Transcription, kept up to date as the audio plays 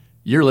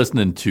You're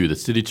listening to the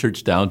City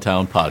Church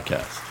Downtown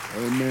podcast.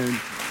 Amen.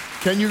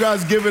 Can you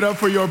guys give it up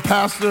for your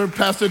pastor,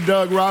 Pastor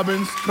Doug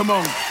Robbins? Come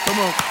on, come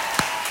on.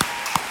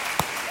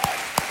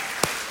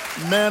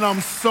 Man,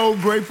 I'm so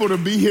grateful to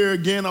be here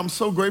again. I'm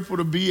so grateful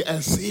to be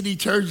at City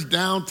Church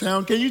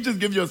Downtown. Can you just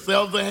give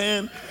yourselves a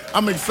hand?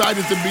 I'm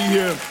excited to be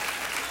here.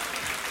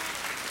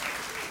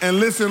 And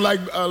listen,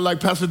 like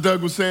Pastor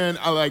Doug was saying,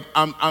 I'm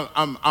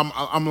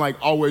like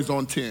always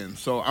on 10.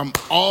 So I'm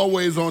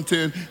always on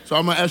 10. So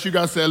I'm gonna ask you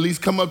guys to at least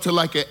come up to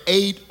like an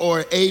 8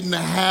 or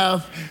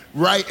 8.5,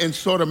 right, and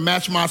sort of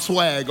match my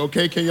swag.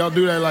 Okay? Can y'all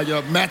do that? Like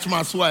match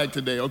my swag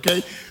today.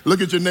 Okay? Look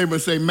at your neighbor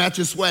and say, match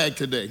your swag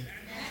today.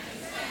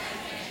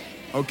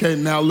 Okay,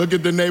 now look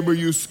at the neighbor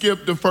you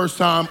skipped the first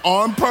time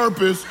on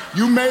purpose.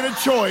 You made a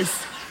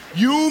choice.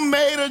 You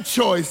made a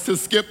choice to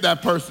skip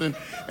that person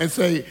and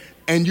say,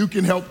 and you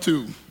can help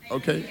too,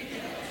 okay?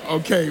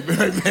 Okay,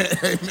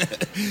 amen.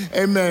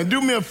 Amen.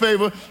 Do me a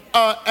favor.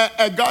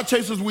 At God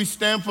Chasers, we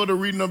stand for the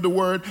reading of the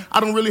word.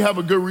 I don't really have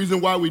a good reason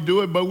why we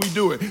do it, but we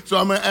do it. So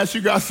I'm going to ask you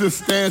guys to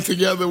stand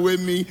together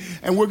with me.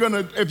 And we're going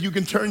to, if you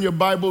can turn your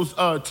Bibles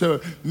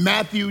to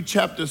Matthew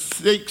chapter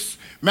 6.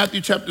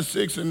 Matthew chapter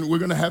 6, and we're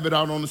going to have it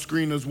out on the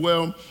screen as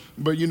well.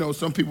 But, you know,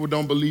 some people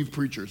don't believe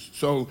preachers,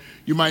 so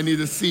you might need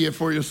to see it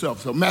for yourself.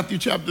 So Matthew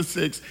chapter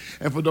 6,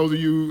 and for those of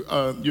you,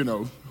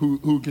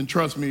 who can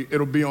trust me,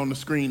 it'll be on the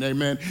screen.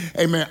 Amen.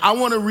 Amen. I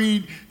want to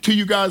read to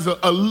you guys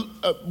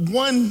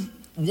one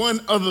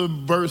other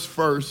verse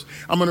first.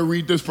 I'm going to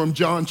read this from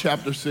John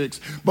chapter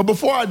 6. But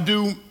before I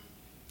do,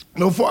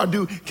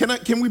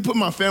 can we put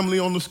my family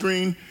on the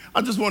screen?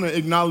 I just want to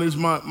acknowledge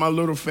my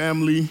little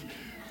family.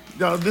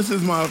 This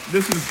is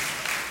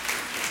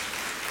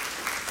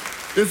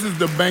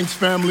the Banks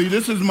family.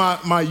 This is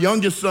my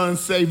youngest son,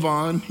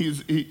 Savon.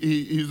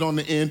 He's on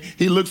the end.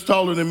 He looks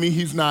taller than me.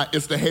 He's not.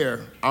 It's the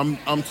hair.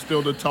 I'm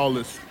still the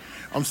tallest.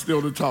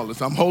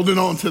 I'm holding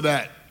on to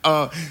that.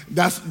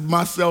 That's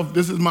myself.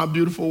 This is my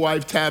beautiful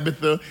wife,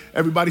 Tabitha.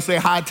 Everybody say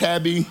hi,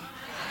 Tabby.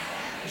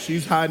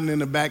 She's hiding in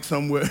the back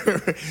somewhere.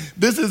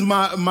 This is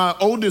my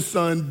oldest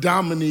son,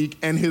 Dominique,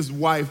 and his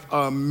wife,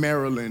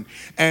 Marilyn.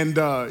 And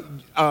I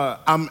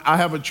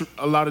have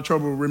a lot of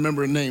trouble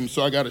remembering names,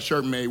 so I got a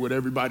shirt made with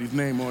everybody's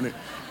name on it,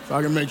 so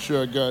I can make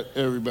sure I got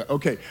everybody.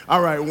 Okay,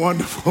 all right,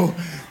 wonderful.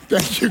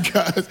 Thank you,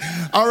 guys.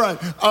 All right,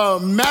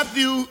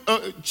 Matthew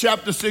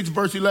chapter 6,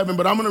 verse 11,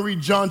 but I'm going to read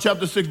John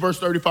chapter 6, verse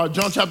 35.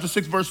 John chapter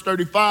 6, verse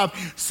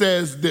 35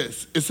 says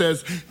this. It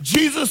says,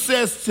 Jesus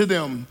says to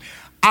them,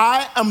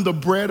 I am the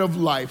bread of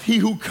life. He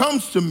who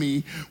comes to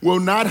me will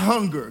not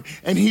hunger,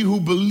 and he who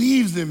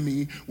believes in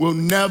me will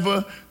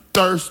never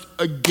thirst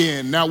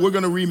again. Now we're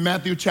going to read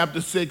Matthew chapter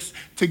 6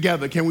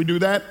 together. Can we do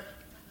that?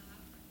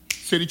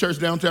 City Church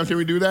Downtown, can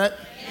we do that?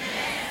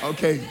 Yes.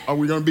 Okay, are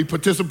we going to be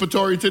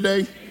participatory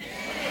today?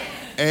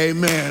 Yes.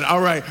 Amen. All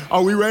right,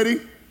 are we ready?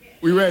 Yes.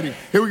 We ready.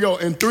 Here we go.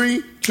 In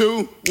 3,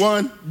 2,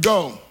 1,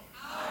 go.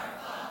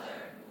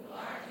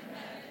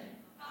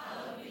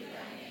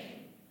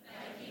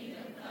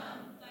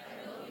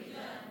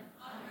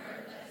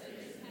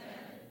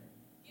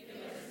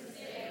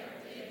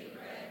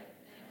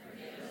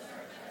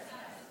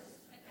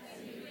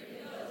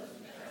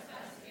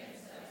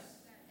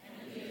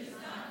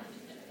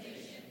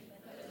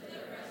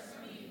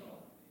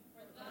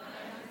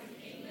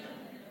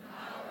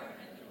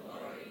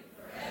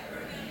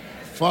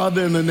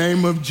 Father, in the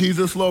name of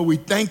Jesus, Lord, we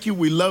thank you.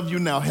 We love you.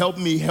 Now help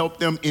me, help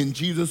them in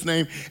Jesus'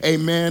 name.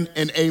 Amen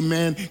and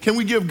amen. Can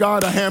we give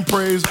God a hand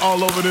praise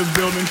all over this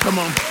building? Come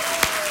on.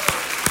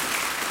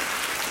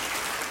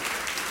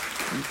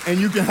 And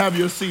you can have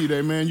your seat,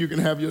 amen. You can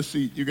have your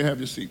seat. You can have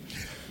your seat.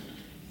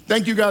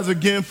 Thank you guys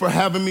again for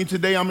having me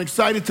today. I'm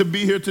excited to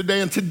be here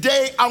today. And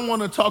today I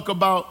want to talk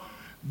about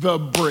the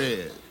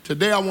bread.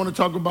 Today I want to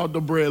talk about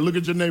the bread. Look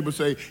at your neighbor,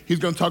 say, he's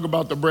going to talk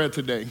about the bread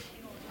today.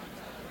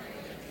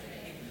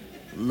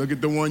 Look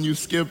at the one you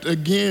skipped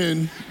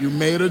again. You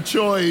made a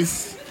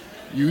choice.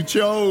 You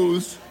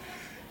chose.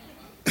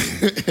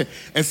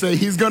 And say,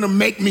 he's going to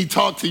make me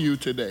talk to you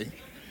today.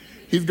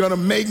 He's going to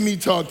make me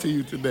talk to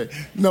you today.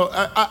 No,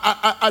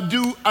 I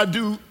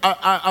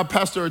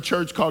pastor a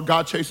church called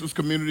God Chasers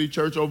Community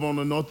Church over on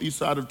the northeast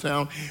side of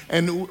town.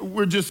 And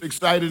we're just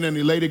excited and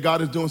elated.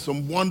 God is doing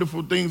some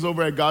wonderful things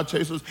over at God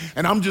Chasers.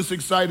 And I'm just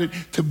excited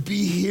to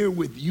be here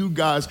with you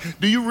guys.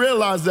 Do you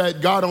realize that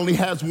God only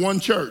has one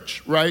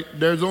church, right?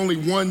 There's only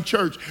one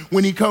church.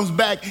 When he comes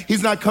back,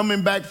 he's not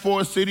coming back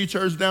for City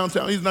Church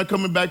Downtown. He's not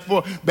coming back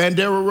for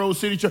Bandera Road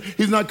City Church.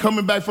 He's not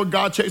coming back for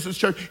God Chasers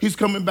Church. He's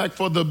coming back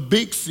for the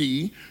Big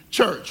C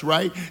Church,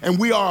 right? And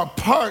we are a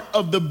part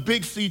of the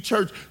Big C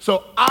Church.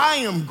 So I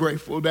am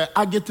grateful that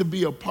I get to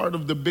be a part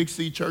of the Big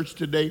C Church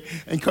today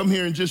and come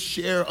here and just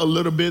share a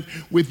little bit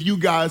with you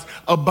guys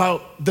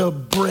about the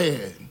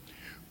bread.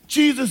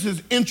 Jesus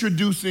is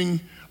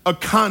introducing a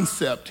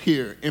concept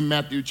here in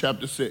Matthew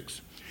chapter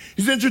 6.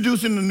 He's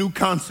introducing a new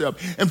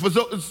concept. And for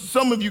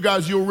some of you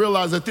guys, you'll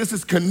realize that this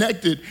is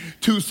connected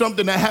to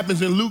something that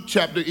happens in Luke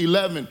chapter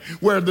 11,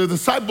 where the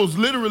disciples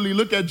literally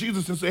look at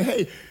Jesus and say,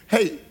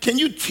 hey, can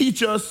you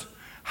teach us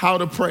how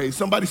to pray.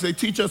 Somebody say,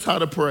 teach us how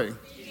to pray.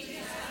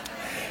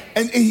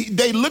 And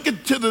they look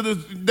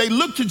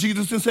to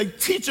Jesus and say,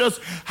 teach us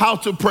how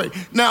to pray.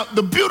 Now,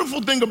 the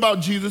beautiful thing about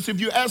Jesus, if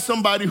you ask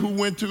somebody who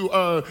went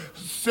to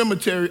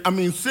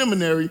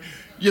seminary,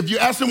 if you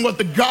ask them what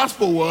the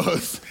gospel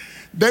was,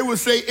 they would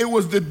say it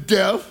was the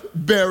death,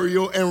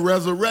 burial, and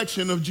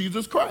resurrection of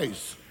Jesus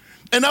Christ.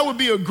 And that would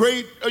be a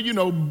great,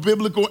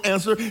 biblical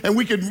answer, and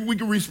we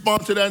could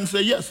respond to that and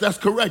say, yes, that's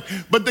correct.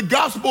 But the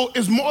gospel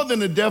is more than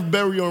the death,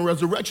 burial, and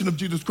resurrection of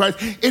Jesus Christ.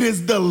 It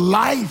is the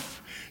life,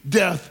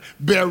 death,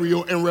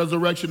 burial, and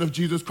resurrection of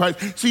Jesus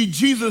Christ. See,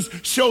 Jesus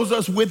shows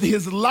us with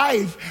his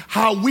life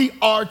how we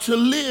are to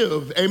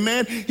live.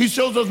 Amen. He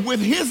shows us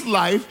with his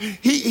life.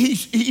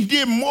 He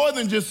did more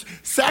than just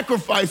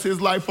sacrifice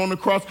his life on the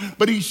cross,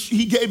 but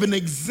he gave an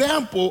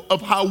example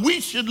of how we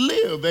should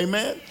live.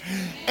 Amen.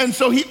 And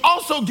so he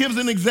also gives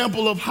an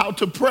example of how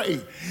to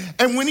pray.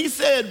 And when he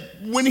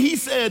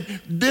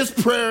said this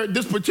prayer,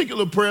 this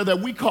particular prayer that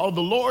we call the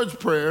Lord's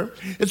Prayer,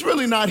 it's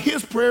really not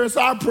his prayer, it's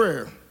our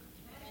prayer.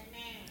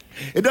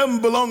 It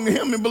doesn't belong to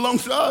him, it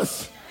belongs to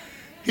us.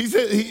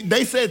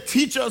 They said,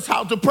 teach us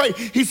how to pray.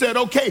 He said,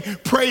 okay,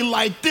 pray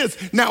like this.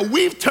 Now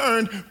we've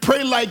turned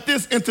pray like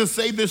this into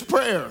say this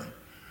prayer.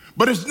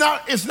 But it's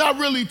not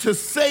really to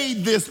say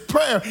this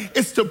prayer,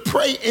 it's to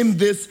pray in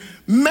this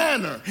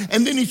manner.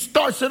 And then he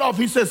starts it off.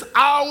 He says,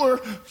 our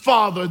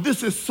Father.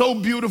 This is so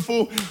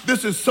beautiful.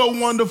 This is so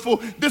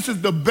wonderful. This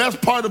is the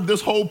best part of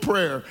this whole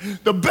prayer.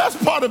 The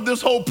best part of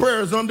this whole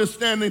prayer is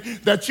understanding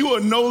that you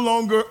are no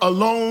longer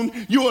alone.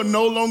 You are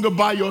no longer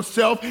by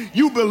yourself.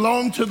 You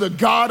belong to the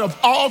God of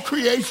all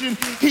creation.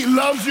 He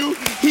loves you.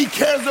 He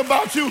cares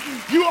about you.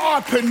 You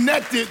are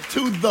connected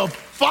to the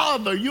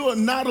Father. You are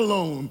not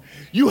alone.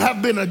 You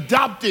have been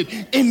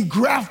adopted,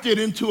 engrafted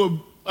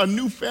into a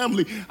new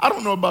family. I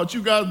don't know about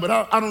you guys, but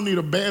I don't need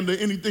a band or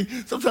anything.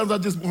 Sometimes I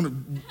just want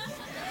to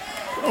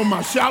put on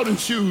my shouting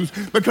shoes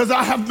because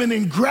I have been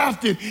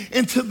engrafted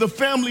into the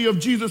family of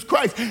Jesus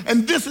Christ.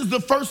 And this is the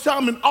first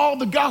time in all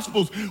the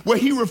Gospels where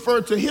he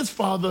referred to his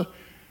Father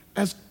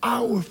as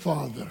our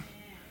Father.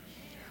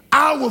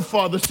 Our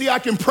Father. See, I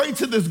can pray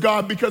to this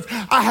God because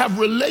I have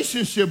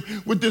relationship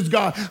with this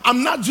God.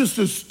 I'm not just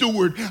a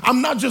steward. I'm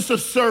not just a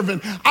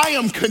servant. I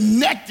am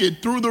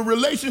connected through the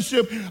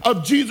relationship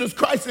of Jesus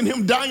Christ and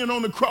him dying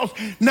on the cross.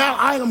 Now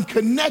I am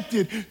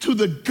connected to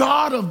the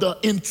God of the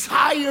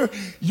entire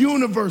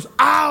universe,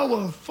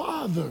 our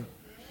Father.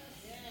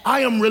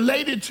 I am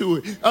related to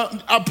it.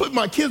 I put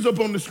my kids up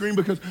on the screen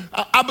because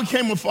I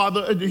became a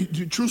father.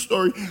 True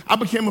story. I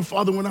became a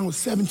father when I was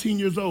 17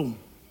 years old.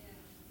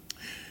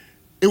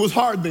 It was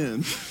hard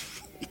then.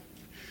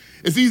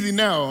 It's easy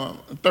now.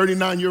 I'm a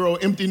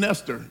 39-year-old empty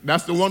nester.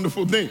 That's the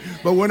wonderful thing.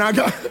 But when I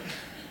got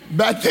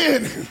back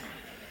then,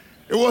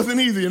 it wasn't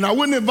easy. And I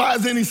wouldn't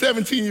advise any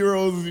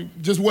 17-year-olds,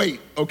 just wait,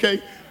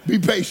 okay? Be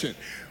patient.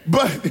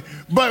 But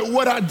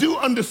what I do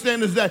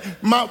understand is that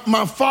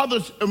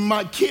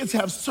my kids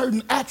have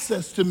certain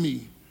access to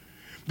me.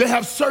 They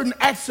have certain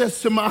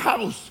access to my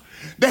house.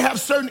 They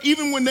have certain,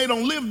 even when they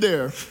don't live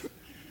there,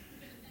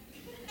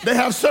 they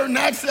have certain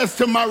access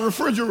to my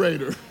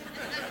refrigerator.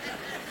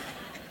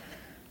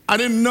 I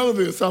didn't know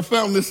this. I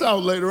found this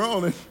out later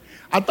on. And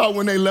I thought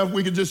when they left,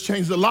 we could just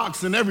change the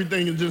locks and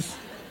everything and just...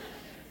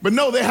 But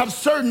no, they have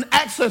certain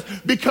access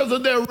because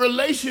of their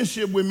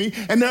relationship with me.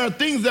 And there are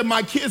things that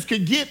my kids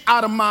could get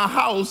out of my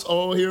house.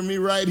 Oh, hear me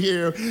right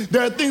here.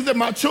 There are things that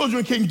my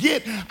children can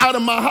get out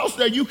of my house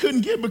that you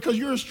couldn't get because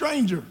you're a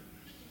stranger.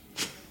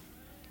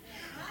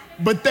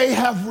 But they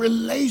have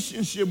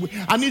relationship with.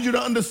 I need you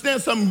to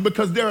understand something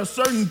because there are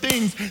certain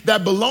things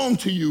that belong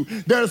to you.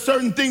 There are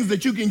certain things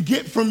that you can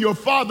get from your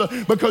Father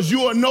because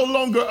you are no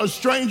longer a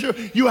stranger.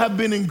 You have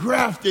been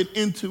engrafted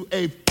into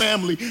a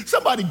family.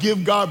 Somebody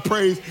give God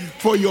praise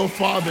for your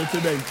Father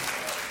today.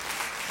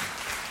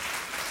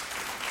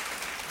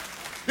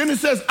 Then it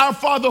says, our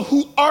Father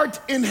who art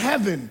in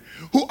heaven.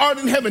 Who art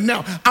in heaven.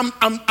 Now,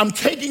 I'm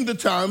taking the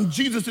time,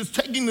 Jesus is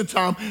taking the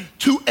time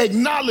to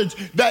acknowledge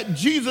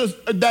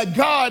that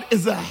God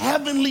is a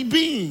heavenly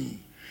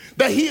being,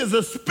 that he is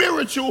a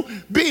spiritual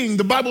being.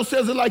 The Bible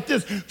says it like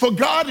this, for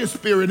God is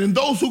spirit, and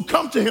those who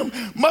come to him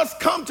must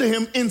come to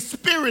him in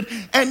spirit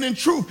and in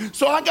truth.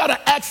 So I got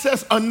to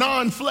access a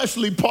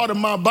non-fleshly part of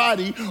my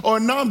body or a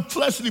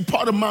non-fleshly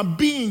part of my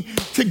being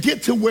to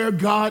get to where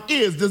God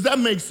is. Does that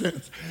make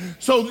sense?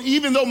 So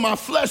even though my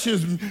flesh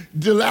is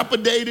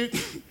dilapidated,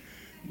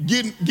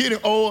 getting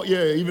old,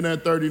 yeah, even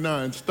at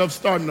 39, stuff's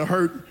starting to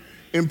hurt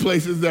in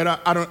places that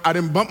I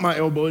didn't bump my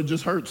elbow, it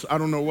just hurts. I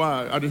don't know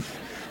why.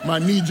 My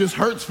knee just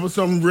hurts for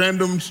some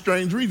random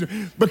strange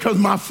reason because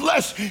my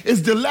flesh is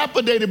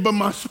dilapidated, but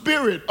my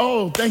spirit,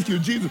 oh, thank you,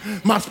 Jesus.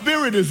 My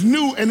spirit is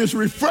new and it's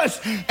refreshed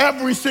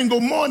every single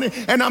morning,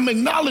 and I'm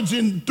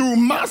acknowledging through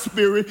my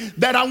spirit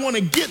that I want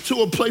to get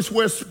to a place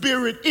where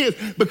spirit is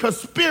because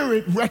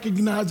spirit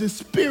recognizes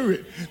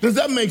spirit. Does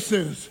that make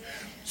sense?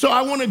 So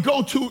I want to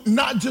go to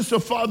not just a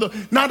father,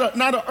 not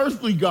an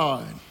earthly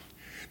God,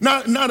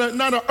 not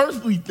an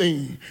earthly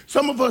thing.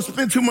 Some of us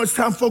spend too much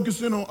time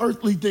focusing on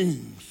earthly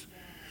things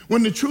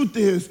When the truth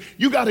is,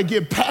 you got to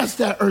get past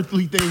that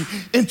earthly thing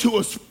into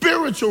a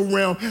spiritual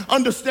realm,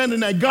 understanding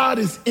that God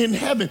is in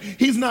heaven.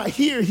 He's not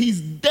here,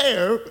 he's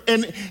there.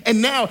 And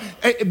now,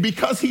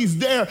 because he's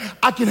there,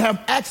 I can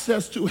have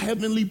access to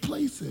heavenly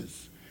places.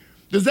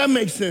 Does that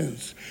make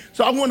sense?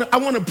 So I want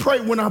to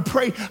pray. When I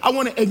pray, I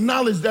want to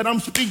acknowledge that I'm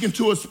speaking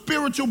to a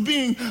spiritual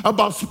being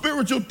about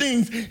spiritual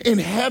things in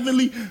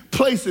heavenly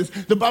places.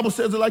 The Bible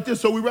says it like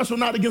this: so we wrestle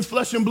not against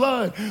flesh and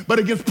blood, but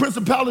against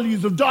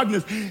principalities of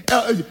darkness,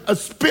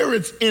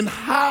 spirits in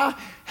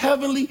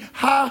heavenly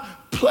high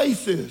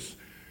places.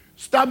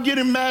 Stop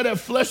getting mad at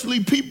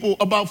fleshly people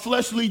about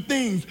fleshly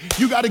things.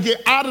 You got to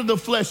get out of the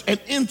flesh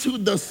and into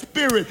the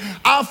spirit.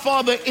 Our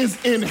Father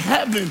is in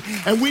heaven,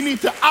 and we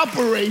need to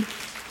operate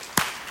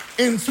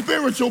in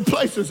spiritual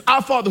places.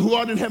 Our Father who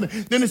art in heaven.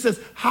 Then it says,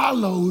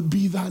 hallowed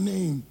be thy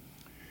name.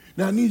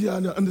 Now I need you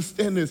to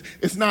understand this.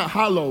 It's not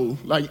hollow,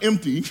 like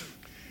empty.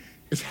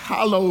 It's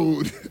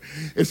hallowed.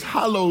 It's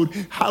hallowed.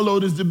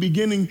 Hallowed is the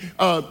beginning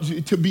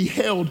to be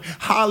held.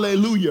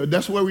 Hallelujah.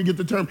 That's where we get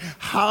the term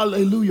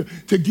hallelujah.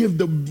 To give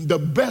the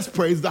best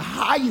praise, the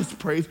highest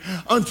praise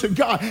unto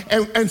God.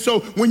 And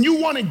so when you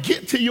want to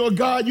get to your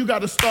God, you got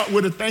to start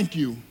with a thank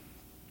you.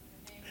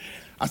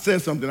 I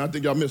said something, I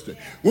think y'all missed it.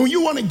 When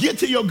you want to get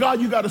to your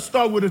God, you got to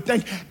start with a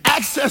thank you.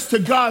 Access to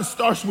God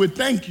starts with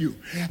thank you.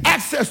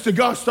 Access to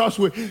God starts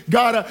with,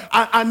 God,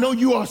 I know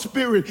you are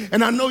spirit,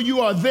 and I know you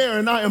are there,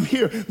 and I am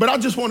here, but I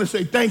just want to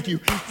say thank you.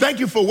 Thank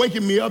you for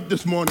waking me up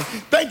this morning.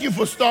 Thank you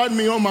for starting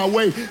me on my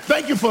way.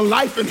 Thank you for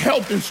life and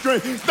health and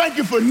strength. Thank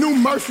you for new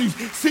mercies,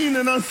 seen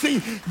and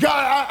unseen.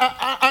 God,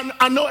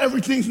 I know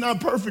everything's not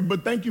perfect,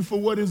 but thank you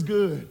for what is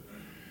good,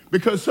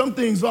 because some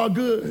things are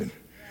good.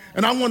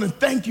 And I want to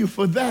thank you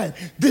for that.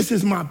 This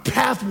is my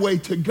pathway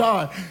to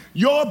God.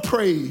 Your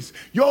praise,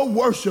 your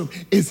worship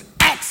is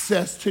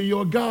access to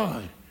your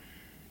God.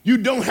 You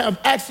don't have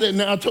access.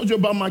 Now, I told you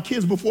about my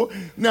kids before.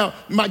 Now,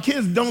 my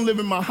kids don't live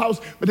in my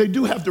house, but they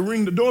do have to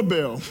ring the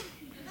doorbell.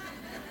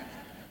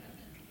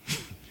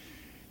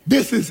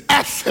 This is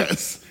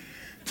access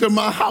to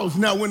my house.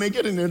 Now, when they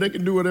get in there, they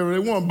can do whatever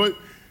they want, but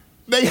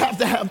they have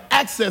to have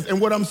access. And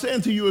what I'm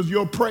saying to you is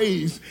your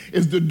praise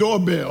is the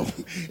doorbell.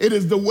 It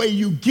is the way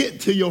you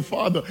get to your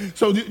Father.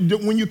 So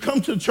when you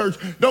come to church,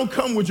 don't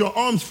come with your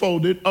arms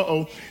folded.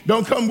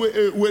 Don't come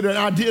with an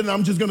idea that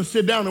I'm just going to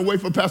sit down and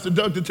wait for Pastor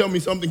Doug to tell me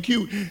something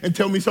cute and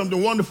tell me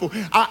something wonderful.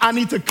 I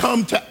need to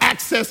come to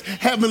access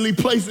heavenly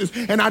places,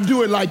 and I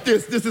do it like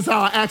this. This is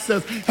how I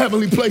access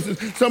heavenly places.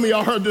 Some of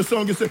y'all heard this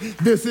song and said,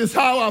 this is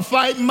how I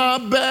fight my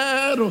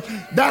battle.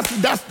 That's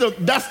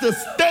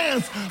the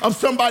stance of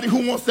somebody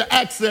who wants to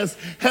access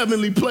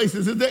heavenly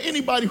places. Is there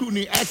anybody who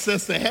needs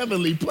access to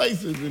heavenly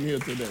places in here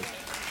today?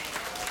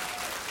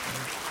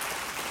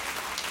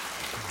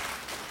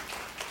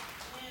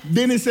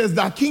 Then it says,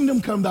 thy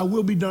kingdom come, thy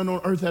will be done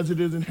on earth as it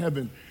is in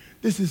heaven.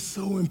 This is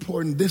so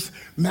important. This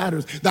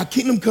matters. Thy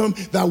kingdom come,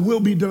 thy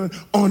will be done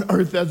on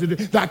earth as it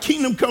is. Thy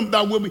kingdom come,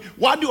 thy will be.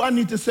 Why do I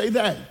need to say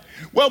that?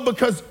 Well,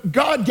 because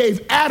God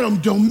gave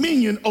Adam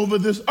dominion over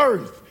this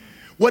earth.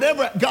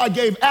 Whatever God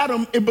gave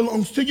Adam, it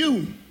belongs to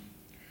you.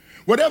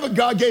 Whatever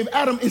God gave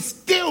Adam, it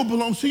still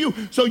belongs to you.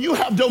 So you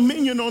have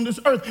dominion on this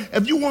earth.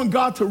 If you want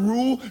God to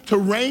rule, to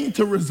reign,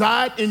 to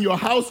reside in your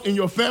house, in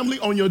your family,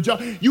 on your job,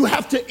 you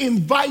have to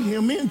invite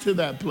him into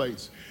that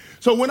place.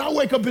 So when I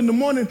wake up in the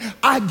morning,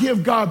 I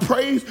give God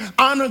praise,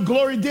 honor,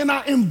 glory. Then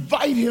I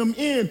invite him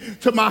in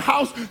to my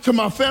house, to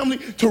my family,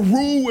 to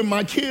rule with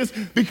my kids,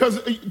 because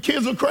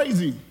kids are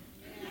crazy.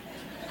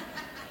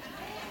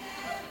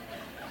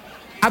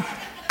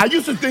 I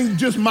used to think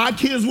just my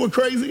kids were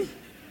crazy.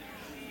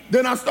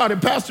 Then I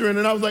started pastoring,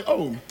 and I was like,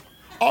 oh,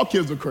 all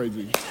kids are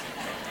crazy.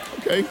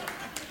 Okay.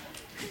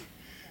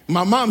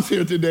 My mom's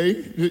here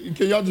today.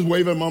 Can y'all just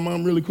wave at my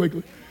mom really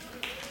quickly?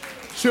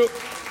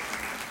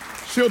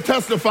 She'll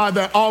testify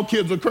that all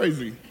kids are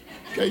crazy.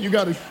 Okay, you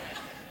got to.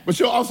 But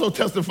she'll also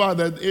testify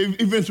that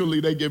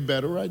eventually they get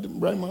better, right?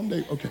 Right, Mom?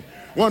 Okay,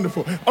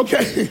 wonderful.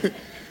 Okay.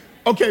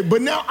 Okay,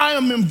 but now I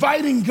am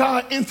inviting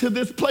God into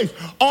this place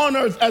on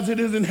earth as it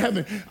is in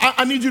heaven.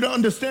 I need you to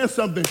understand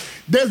something.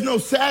 There's no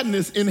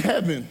sadness in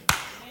heaven.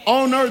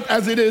 On earth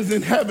as it is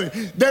in heaven.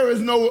 There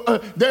is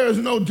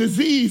no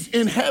disease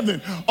in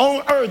heaven.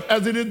 On earth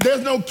as it is,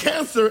 there's no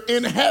cancer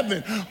in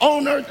heaven.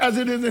 On earth as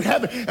it is in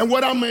heaven. And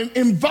what I'm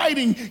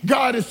inviting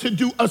God is to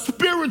do a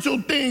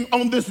spiritual thing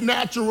on this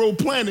natural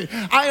planet.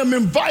 I am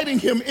inviting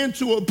him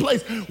into a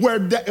place where,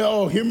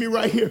 hear me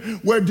right here,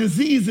 where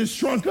disease is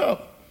shrunk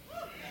up.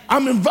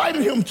 I'm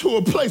inviting him to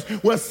a place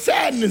where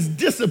sadness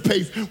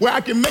dissipates, where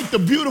I can make the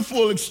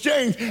beautiful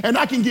exchange and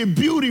I can get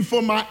beauty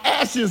for my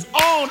ashes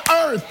on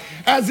earth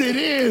as it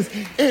is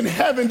in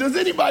heaven. Does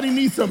anybody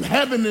need some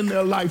heaven in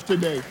their life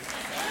today?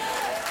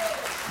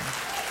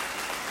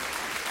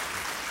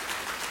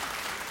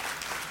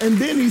 And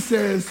then he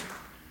says,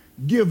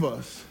 give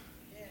us.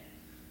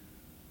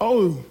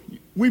 Oh,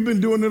 we've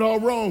been doing it all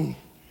wrong.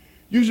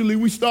 Usually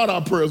we start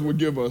our prayers with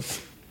give us.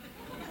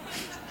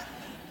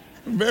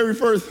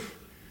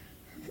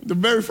 The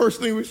very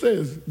first thing we say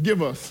is,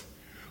 give us.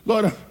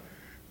 Lord,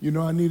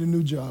 I need a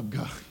new job,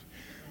 God.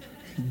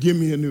 Give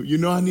me a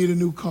new, I need a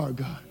new car,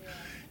 God.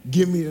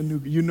 Give me a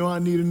new, I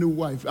need a new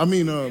wife. I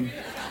need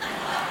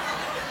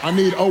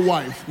a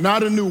wife,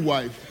 not a new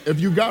wife. If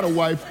you got a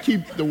wife,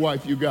 keep the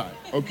wife you got,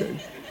 okay?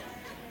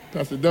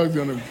 Pastor Doug's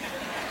gonna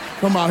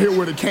come out here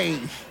with a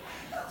cane.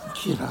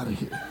 Get out of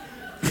here.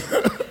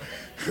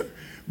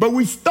 But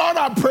we start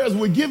our prayers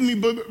with give me,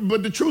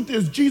 but the truth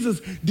is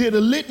Jesus did a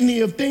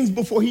litany of things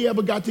before he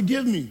ever got to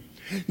give me.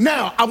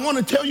 Now, I want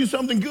to tell you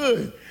something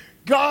good.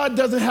 God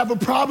doesn't have a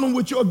problem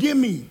with your give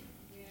me.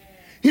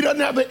 He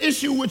doesn't have an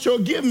issue with your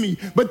give me,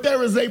 but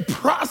there is a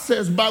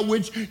process by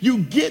which you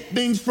get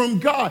things from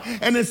God.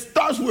 And it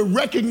starts with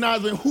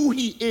recognizing who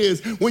he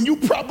is. When you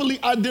properly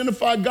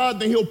identify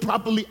God, then he'll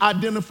properly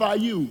identify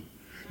you.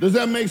 Does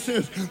that make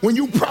sense? When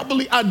you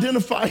properly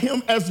identify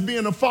him as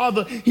being a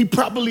father, he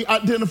properly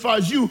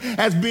identifies you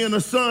as being a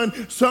son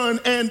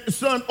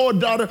or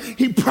daughter.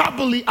 He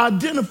properly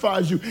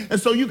identifies you.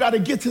 And so you got to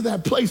get to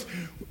that place.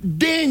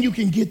 Then you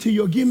can get to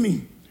your give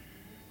me.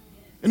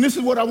 And this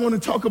is what I want to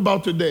talk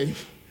about today.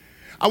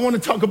 I want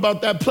to talk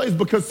about that place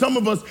because some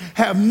of us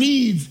have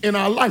needs in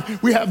our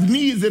life. We have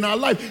needs in our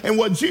life. And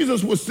what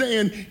Jesus was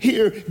saying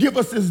here, give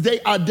us this day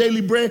our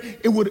daily bread,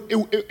 it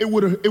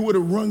would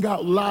have rung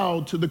out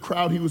loud to the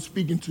crowd he was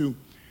speaking to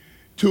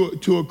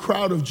a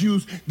crowd of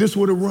Jews. This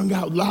would have rung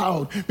out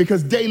loud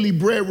because daily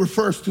bread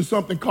refers to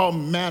something called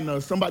manna.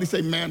 Somebody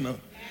say manna.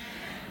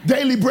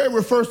 Daily bread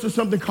refers to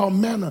something called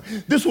manna.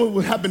 This is what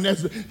would happen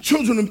as the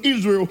children of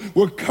Israel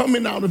were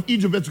coming out of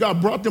Egypt, as God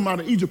brought them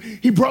out of Egypt.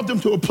 He brought them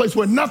to a place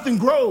where nothing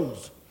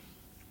grows.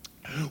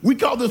 We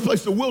call this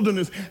place the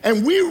wilderness,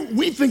 and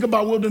we think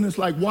about wilderness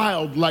like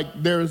wild,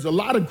 like there's a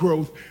lot of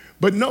growth,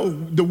 but no,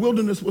 the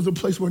wilderness was a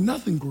place where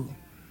nothing grew.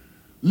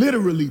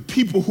 Literally,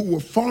 people who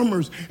were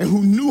farmers and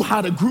who knew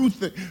how to grow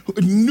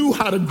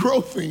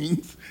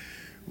things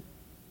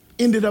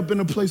ended up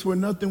in a place where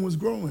nothing was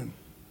growing.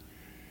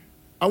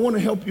 I want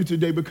to help you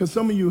today because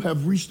some of you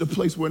have reached a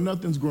place where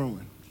nothing's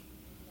growing.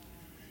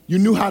 You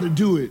knew how to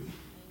do it.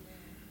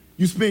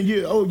 You spend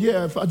years,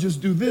 if I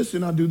just do this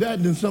and I do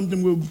that, then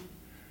something will,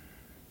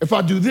 if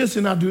I do this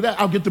and I do that,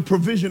 I'll get the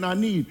provision I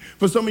need.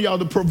 For some of y'all,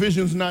 the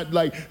provision's not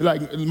like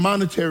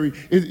monetary.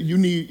 You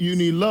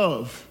need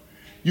love.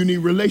 You need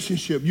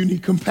relationship. You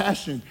need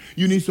compassion.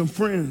 You need some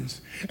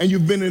friends. And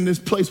you've been in this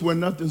place where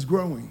nothing's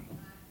growing.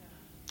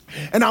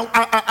 And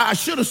I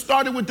should have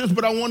started with this,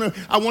 but I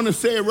want to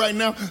say it right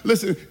now.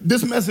 Listen,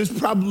 this message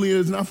probably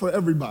is not for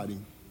everybody.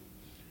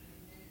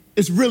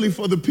 It's really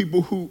for the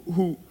people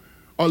who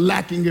are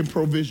lacking in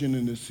provision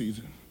in this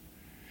season.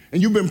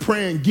 And you've been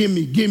praying, give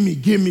me, give me,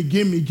 give me,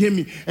 give me, give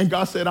me. And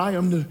God said, I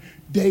am the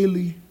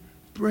daily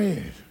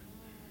bread.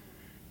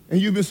 And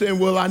you've been saying,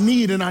 well, I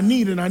need, and I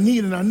need, and I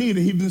need, and I need.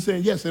 And he's been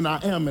saying, yes, and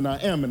I am, and I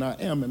am, and I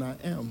am, and I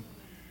am.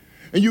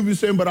 And you've been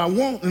saying, but I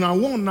want, and I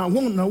want, and I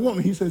want, and I want.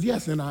 And he says,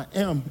 yes, and I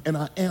am, and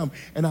I am,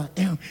 and I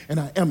am, and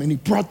I am. And he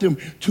brought them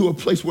to a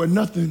place where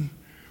nothing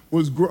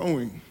was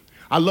growing.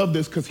 I love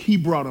this because he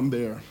brought them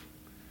there.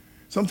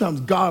 Sometimes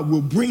God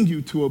will bring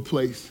you to a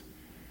place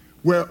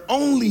where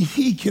only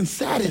he can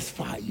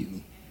satisfy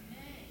you.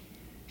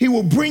 He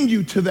will bring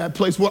you to that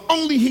place where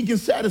only he can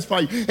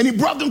satisfy you. And he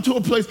brought them to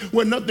a place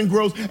where nothing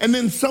grows. And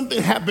then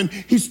something happened.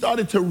 He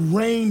started to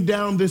rain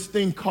down this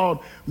thing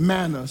called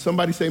manna.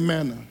 Somebody say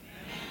manna.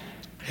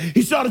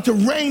 He started to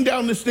rain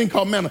down this thing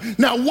called manna.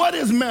 Now, what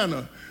is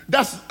manna?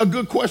 That's a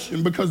good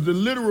question because the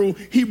literal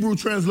Hebrew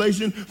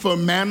translation for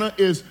manna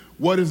is,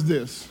 what is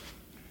this?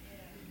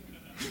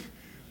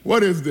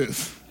 What is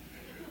this?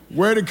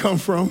 Where did it come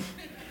from?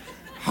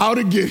 How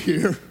to get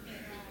here?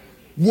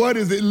 What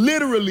is it?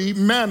 Literally,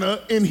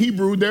 manna in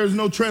Hebrew, there's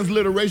no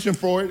transliteration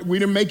for it. We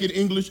didn't make it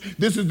English.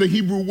 This is the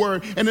Hebrew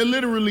word, and it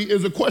literally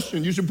is a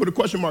question. You should put a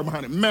question mark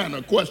behind it.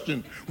 Manna,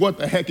 question. What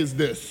the heck is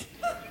this?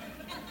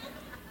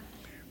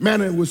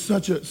 Manna was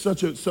such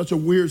a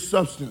weird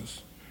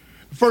substance.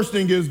 The first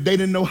thing is they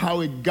didn't know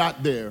how it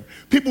got there.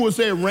 People would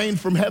say it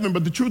rained from heaven,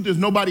 but the truth is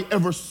nobody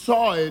ever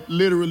saw it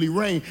literally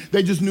rain.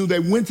 They just knew they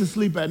went to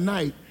sleep at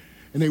night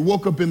and they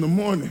woke up in the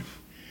morning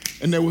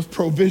and there was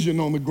provision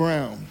on the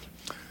ground.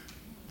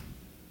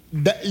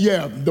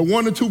 The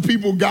one or two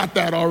people got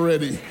that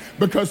already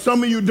because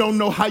some of you don't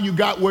know how you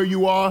got where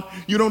you are.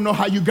 You don't know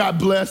how you got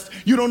blessed.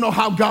 You don't know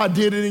how God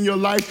did it in your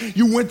life.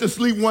 You went to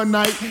sleep one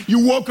night.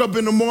 You woke up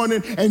in the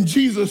morning and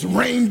Jesus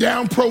rained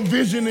down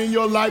provision in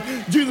your life.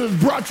 Jesus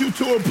brought you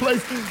to a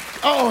place.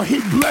 Oh,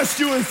 he blessed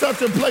you in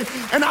such a place.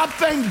 And I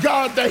thank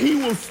God that he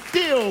will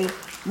still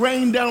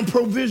rain down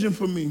provision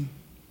for me.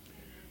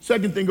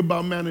 Second thing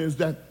about manna is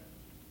that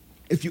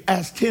if you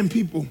ask 10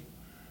 people,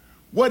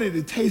 what did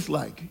it taste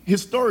like?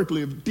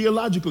 Historically,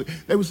 theologically,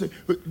 they would say,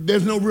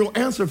 there's no real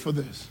answer for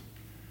this.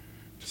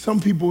 Some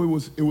people,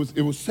 it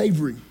was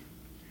savory.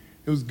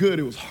 It was good.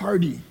 It was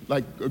hearty,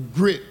 like a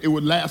grit. It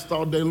would last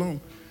all day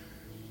long.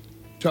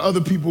 To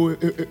other people,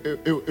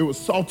 it was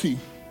salty.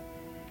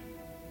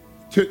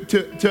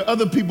 To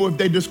other people, if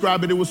they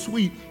describe it, it was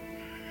sweet.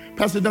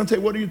 Pastor Dante,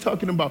 what are you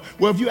talking about?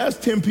 Well, if you ask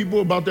 10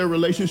 people about their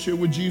relationship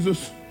with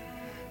Jesus,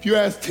 if you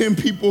ask 10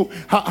 people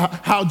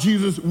how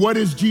Jesus, what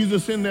is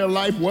Jesus in their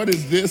life? What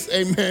is this?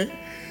 Amen.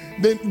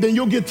 then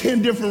you'll get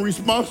 10 different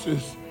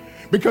responses.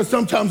 Because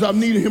sometimes I've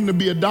needed him to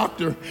be a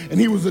doctor, and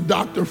he was a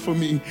doctor for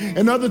me.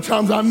 And other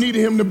times I've needed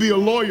him to be a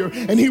lawyer,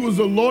 and he was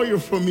a lawyer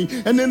for me.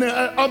 And then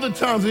at other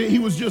times he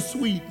was just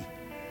sweet.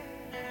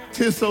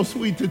 'Tis so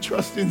sweet to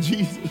trust in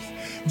Jesus,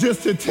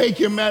 just to take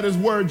him at his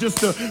word, just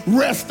to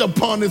rest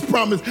upon his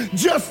promise,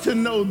 just to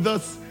know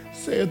thus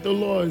saith the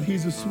Lord.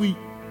 He's a sweet,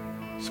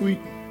 sweet,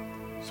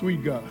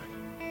 sweet God.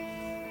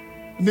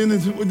 And then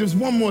there's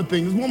one more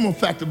thing, there's one more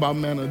fact about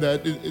manna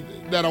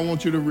that I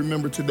want you to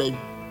remember today.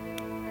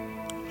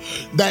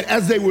 That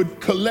as they would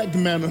collect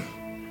manna,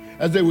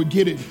 as they would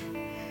get it,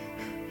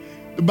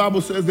 the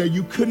Bible says that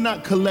you could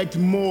not collect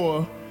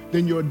more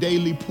than your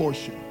daily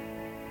portion.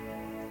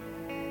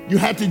 You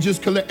had to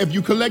just collect. If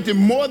you collected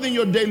more than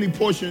your daily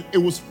portion, it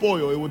would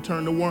spoil, it would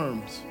turn to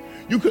worms.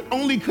 You could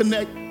only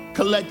collect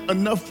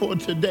enough for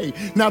today.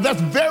 Now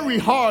that's very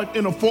hard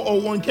in a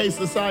 401k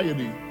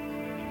society.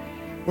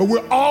 But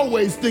we're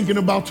always thinking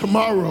about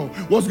tomorrow.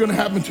 What's going to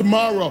happen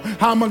tomorrow?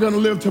 How am I going to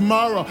live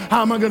tomorrow?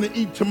 How am I going to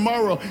eat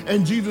tomorrow?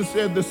 And Jesus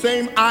said, the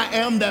same I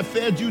am that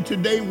fed you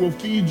today will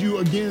feed you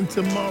again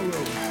tomorrow.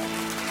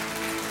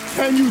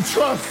 Can you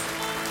trust?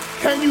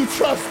 Can you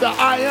trust the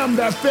I am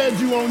that fed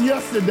you on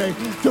yesterday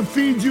to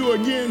feed you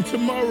again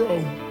tomorrow?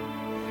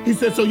 He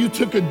said, so you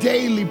took a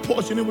daily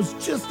portion. It was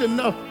just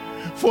enough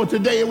for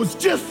today. It was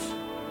just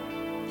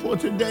for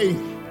today.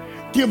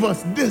 Give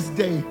us this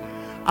day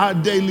our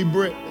daily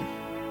bread.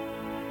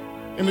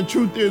 And the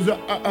truth is,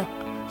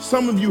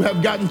 some of you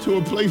have gotten to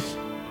a place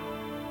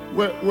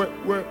where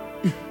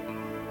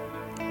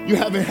you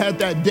haven't had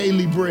that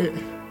daily bread.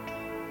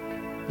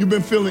 You've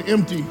been feeling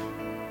empty.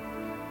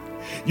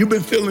 You've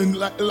been feeling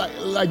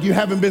like you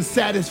haven't been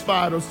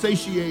satisfied or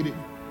satiated.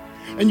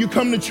 And you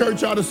come to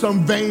church out of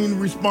some vain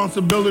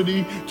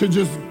responsibility to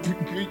just,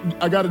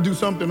 I got to do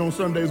something on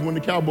Sundays when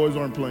the Cowboys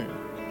aren't playing.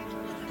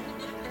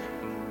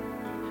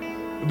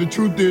 The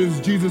truth is,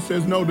 Jesus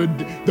says, no,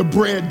 the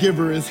bread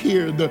giver is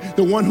here.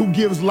 The one who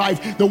gives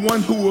life, the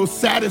one who will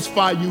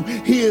satisfy you.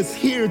 He is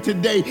here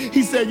today.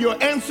 He said,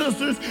 your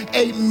ancestors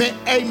ate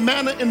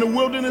manna in the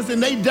wilderness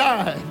and they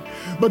died.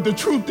 But the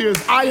truth is,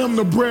 I am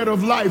the bread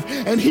of life.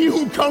 And he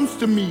who comes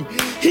to me,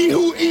 he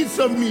who eats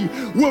of me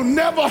will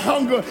never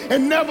hunger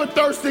and never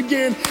thirst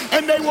again.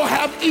 And they will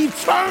have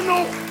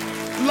eternal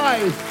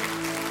life.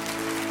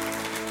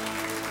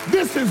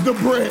 This is the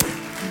bread.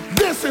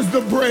 This is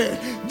the bread.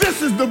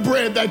 This is the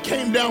bread that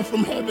came down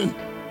from heaven.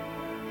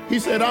 He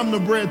said, I'm the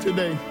bread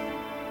today.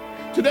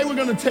 Today we're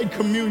going to take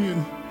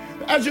communion.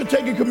 As you're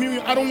taking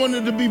communion, I don't want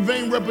it to be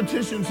vain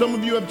repetition. Some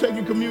of you have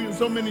taken communion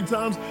so many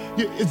times.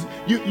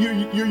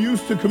 You're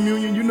used to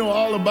communion. You know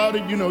all about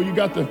it. You know, you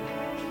got the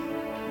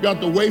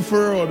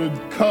wafer or the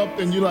cup,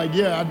 and you're like,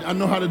 yeah, I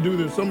know how to do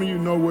this. Some of you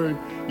know where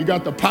you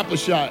got the Papa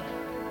Shot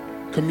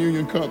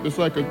communion cup. It's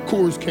like a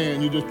Coors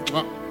can. You just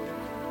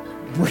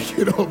break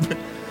it open.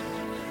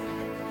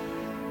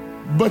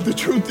 But the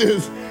truth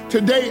is,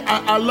 today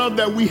I love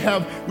that we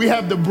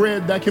have the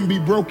bread that can be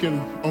broken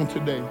on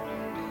today.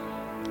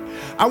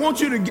 I want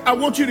you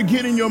to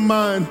get in your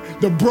mind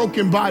the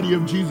broken body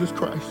of Jesus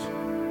Christ.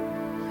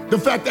 The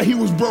fact that he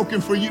was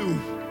broken for you.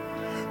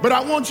 But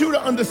I want you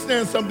to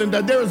understand something,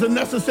 that there is a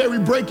necessary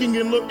breaking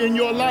in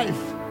your life.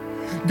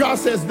 God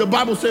says, the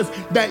Bible says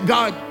that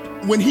God,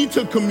 when he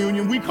took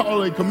communion, we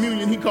call it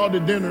communion, he called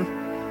it dinner.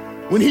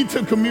 When he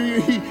took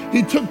communion,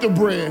 he took the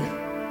bread.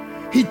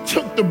 He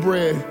took the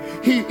bread,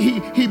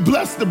 he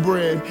blessed the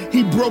bread,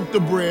 he broke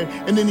the bread,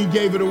 and then he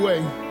gave it away.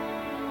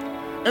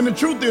 And the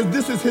truth is,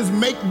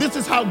 this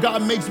is how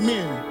God makes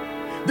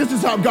men. This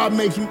is how God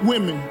makes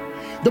women.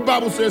 The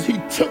Bible says he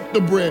took the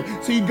bread.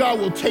 See, God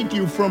will take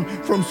you from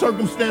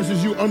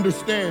circumstances you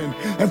understand,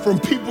 and from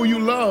people you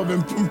love,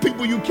 and from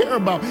people you care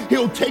about.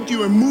 He'll take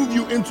you and move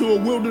you into a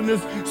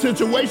wilderness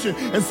situation.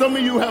 And some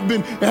of you have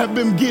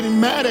been getting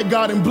mad at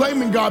God and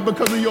blaming God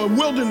because of your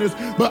wilderness.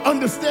 But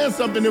understand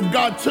something, if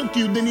God took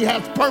you, then he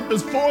has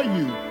purpose for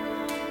you.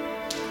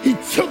 He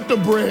took the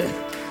bread.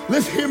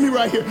 Let's hear me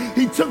right here.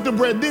 He took the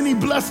bread, then he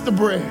blessed the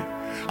bread.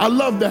 I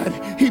love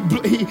that.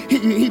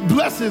 He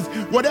blesses.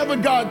 Whatever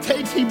God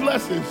takes, he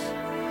blesses.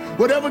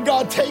 Whatever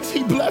God takes,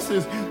 he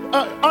blesses.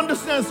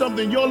 Understand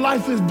something. Your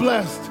life is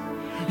blessed.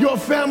 Your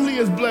family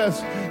is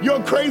blessed.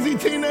 Your crazy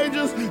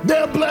teenagers,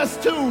 they're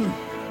blessed too.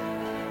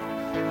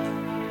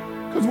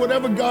 Because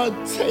whatever God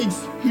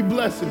takes, he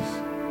blesses.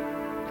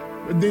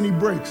 But then he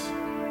breaks.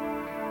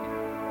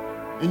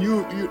 And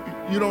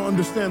you don't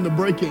understand the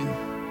breaking.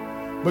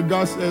 But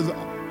God says,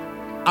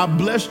 I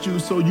blessed you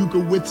so you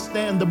could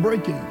withstand the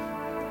breaking.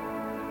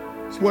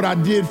 It's what I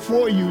did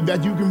for you,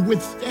 that you can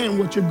withstand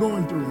what you're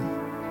going through.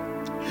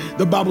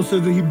 The Bible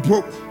says that he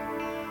broke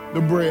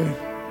the bread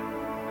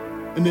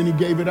and then he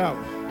gave it out.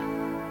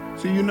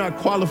 See, you're not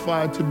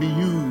qualified to be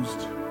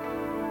used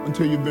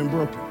until you've been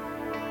broken.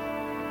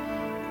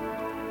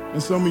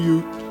 And some of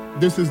you,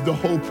 this is the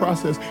whole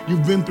process.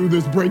 You've been through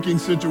this breaking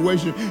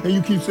situation and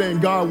you keep saying,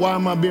 God, why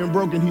am I being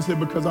broken? He said,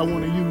 because I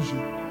want to use you.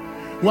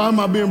 Why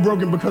am I being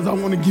broken? Because I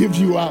want to give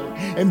you out.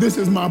 And this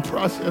is my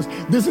process.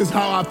 This is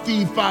how I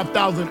feed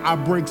 5,000. I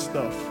break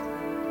stuff.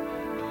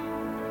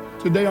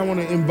 Today I want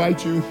to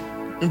invite you,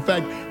 in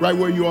fact, right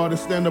where you are, to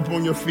stand up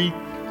on your feet.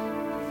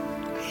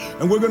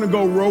 And we're going to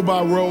go row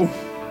by row.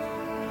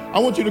 I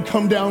want you to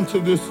come down to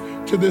this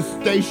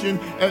station.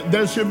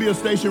 There should be a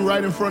station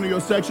right in front of your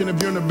section. If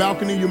you're in the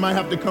balcony, you might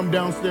have to come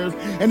downstairs.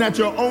 And at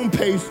your own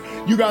pace,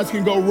 you guys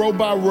can go row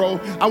by row.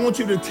 I want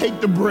you to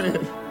take the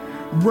bread,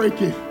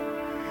 break it,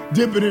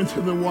 dip it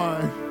into the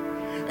wine.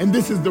 And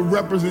this is the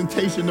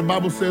representation. The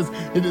Bible says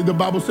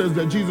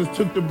that Jesus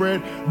took the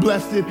bread,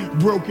 blessed it,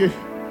 broke it,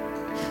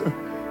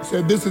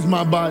 said, "This is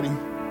my body.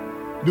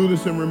 Do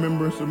this in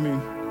remembrance of me."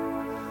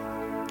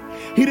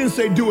 He didn't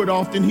say do it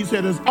often. He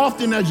said, as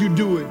often as you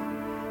do it,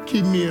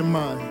 keep me in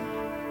mind.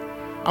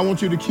 I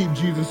want you to keep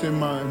Jesus in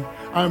mind.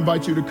 I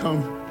invite you to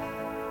come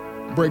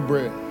break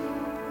bread.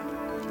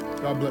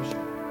 God bless you.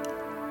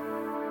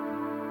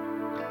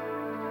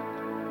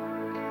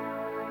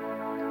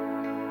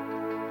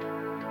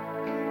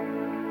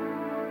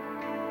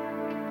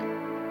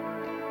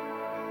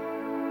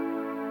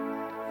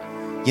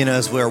 You know,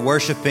 as we're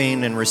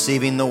worshiping and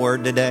receiving the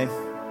word today,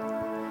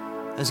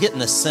 I was getting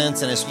the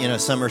sense, and as you know,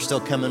 some are still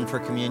coming for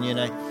communion.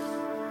 I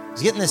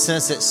was getting the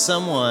sense that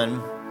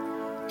someone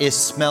is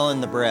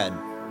smelling the bread.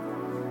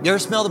 You ever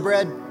smell the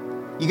bread?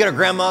 You go to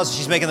grandma's,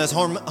 she's making those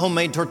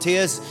homemade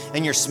tortillas,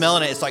 and you're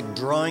smelling it. It's like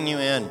drawing you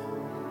in.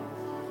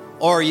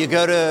 Or you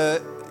go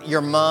to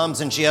your mom's,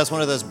 and she has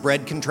one of those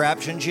bread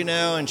contraptions, you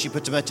know, and she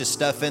puts a bunch of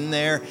stuff in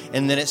there,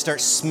 and then it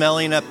starts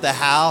smelling up the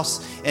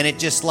house, and it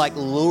just like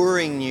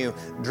luring you,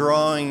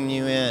 drawing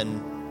you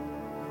in.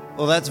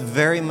 Well, that's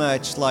very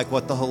much like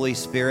what the Holy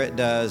Spirit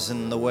does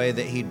in the way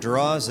that He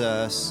draws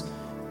us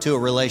to a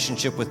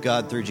relationship with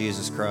God through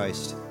Jesus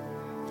Christ.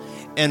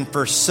 And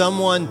for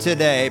someone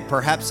today,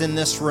 perhaps in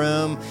this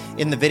room,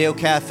 in the video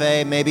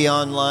cafe, maybe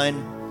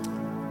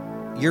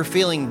online, you're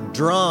feeling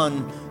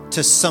drawn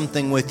to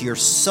something with your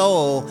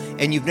soul,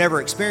 and you've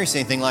never experienced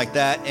anything like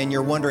that, and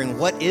you're wondering,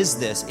 what is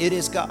this? It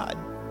is God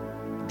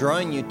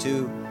drawing you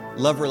to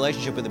love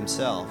relationship with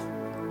Himself.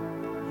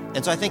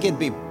 And so I think it'd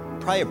be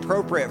probably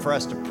appropriate for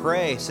us to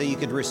pray so you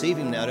could receive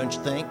Him now, don't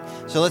you think?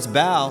 So let's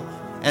bow.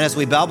 And as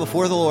we bow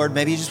before the Lord,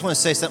 maybe you just want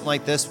to say something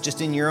like this,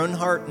 just in your own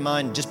heart and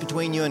mind, just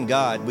between you and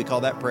God. We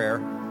call that prayer.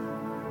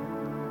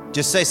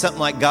 Just say something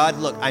like, God,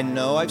 look, I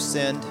know I've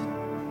sinned.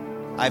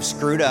 I've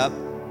screwed up,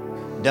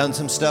 done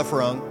some stuff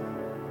wrong.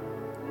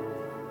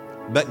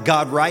 But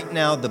God, right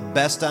now, the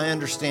best I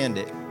understand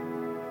it,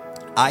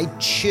 I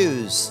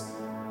choose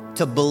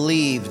to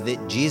believe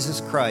that Jesus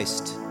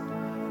Christ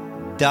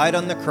died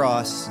on the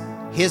cross.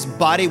 His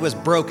body was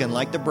broken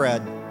like the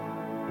bread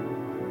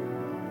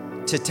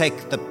to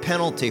take the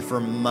penalty for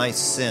my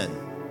sin.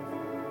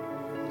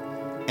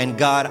 And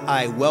God,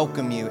 I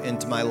welcome you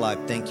into my life.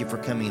 Thank you for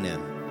coming in.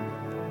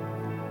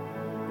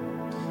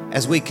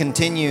 As we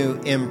continue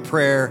in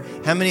prayer,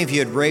 how many of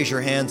you would raise your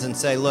hands and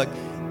say, look,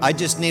 I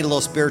just need a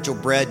little spiritual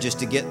bread just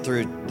to get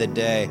through the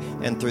day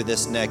and through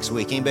this next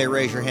week? Anybody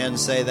raise your hand and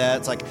say that?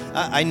 It's like,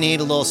 I need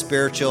a little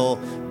spiritual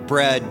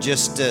bread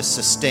just to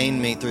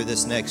sustain me through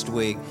this next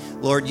week.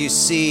 Lord, you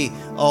see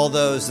all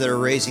those that are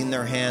raising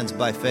their hands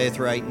by faith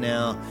right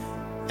now.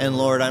 And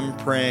Lord, I'm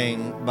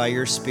praying by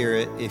your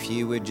Spirit, if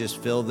you would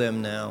just fill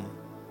them now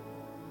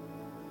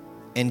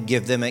and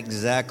give them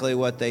exactly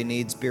what they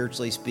need,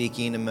 spiritually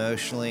speaking,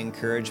 emotionally,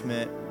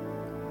 encouragement,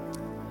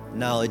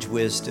 knowledge,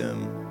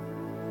 wisdom,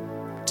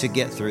 to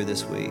get through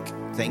this week.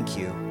 Thank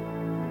you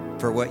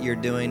for what you're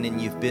doing and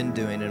you've been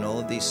doing in all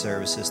of these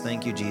services.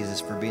 Thank you,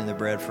 Jesus, for being the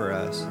bread for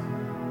us.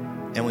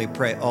 And we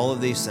pray all of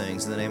these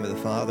things in the name of the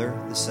Father,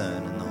 the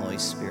Son, and the Holy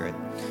Spirit.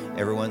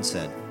 Everyone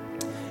said,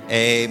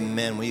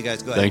 amen. Will you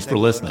guys go ahead? Thanks for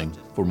listening.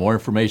 For more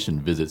information,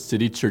 visit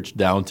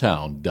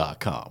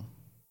citychurchdowntown.com.